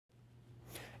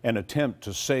An attempt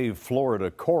to save Florida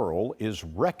coral is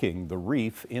wrecking the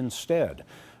reef instead.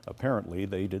 Apparently,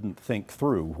 they didn't think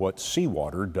through what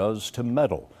seawater does to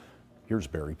metal. Here's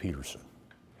Barry Petersen.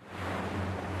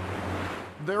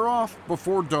 They're off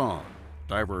before dawn.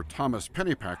 Diver Thomas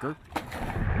Pennypacker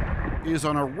is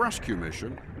on a rescue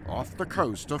mission off the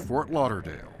coast of Fort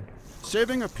Lauderdale,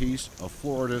 saving a piece of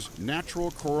Florida's natural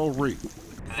coral reef.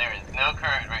 There is no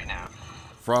current right now.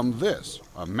 From this,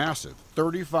 a massive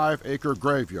 35-acre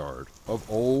graveyard of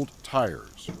old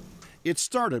tires. It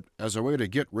started as a way to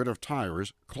get rid of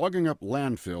tires clogging up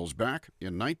landfills back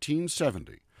in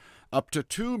 1970. Up to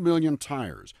 2 million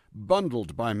tires,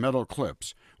 bundled by metal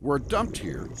clips, were dumped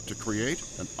here to create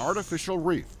an artificial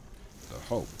reef. The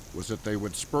hope was that they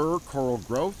would spur coral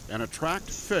growth and attract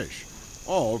fish,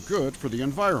 all good for the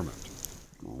environment.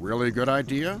 Really good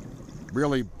idea?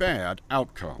 Really bad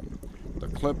outcome. The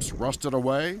clips rusted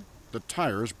away, the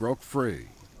tires broke free.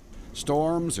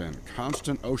 Storms and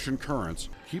constant ocean currents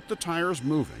keep the tires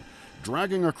moving,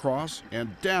 dragging across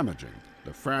and damaging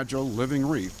the fragile living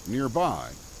reef nearby,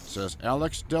 says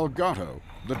Alex Delgado,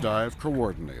 the dive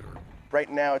coordinator. Right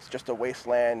now it's just a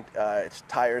wasteland, it's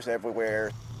tires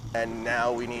everywhere, and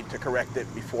now we need to correct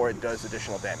it before it does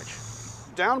additional damage.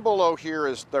 Down below here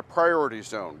is the priority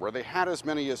zone, where they had as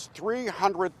many as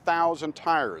 300,000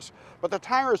 tires. But the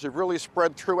tires have really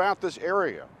spread throughout this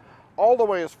area, all the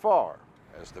way as far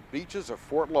as the beaches of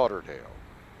Fort Lauderdale.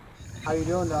 How you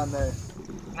doing down there?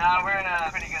 No, we're in a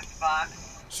pretty good spot.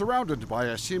 Surrounded by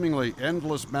a seemingly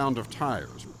endless mound of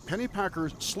tires,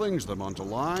 Pennypacker slings them onto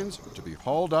lines to be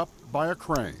hauled up by a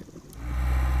crane.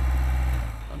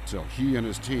 Until he and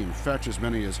his team fetch as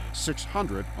many as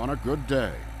 600 on a good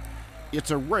day.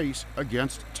 It's a race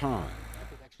against time.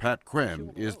 Pat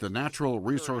Quinn is the natural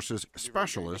resources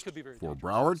specialist for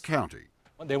Broward County.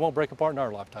 They won't break apart in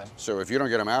our lifetime. So if you don't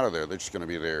get them out of there, they're just going to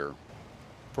be there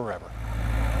forever.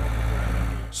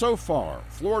 So far,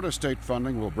 Florida state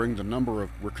funding will bring the number of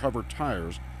recovered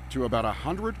tires to about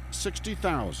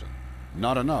 160,000.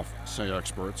 Not enough, say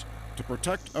experts, to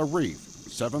protect a reef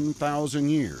 7,000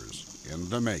 years in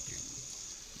the making.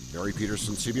 Barry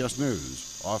Petersen, CBS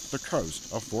News, off the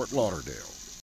coast of Fort Lauderdale.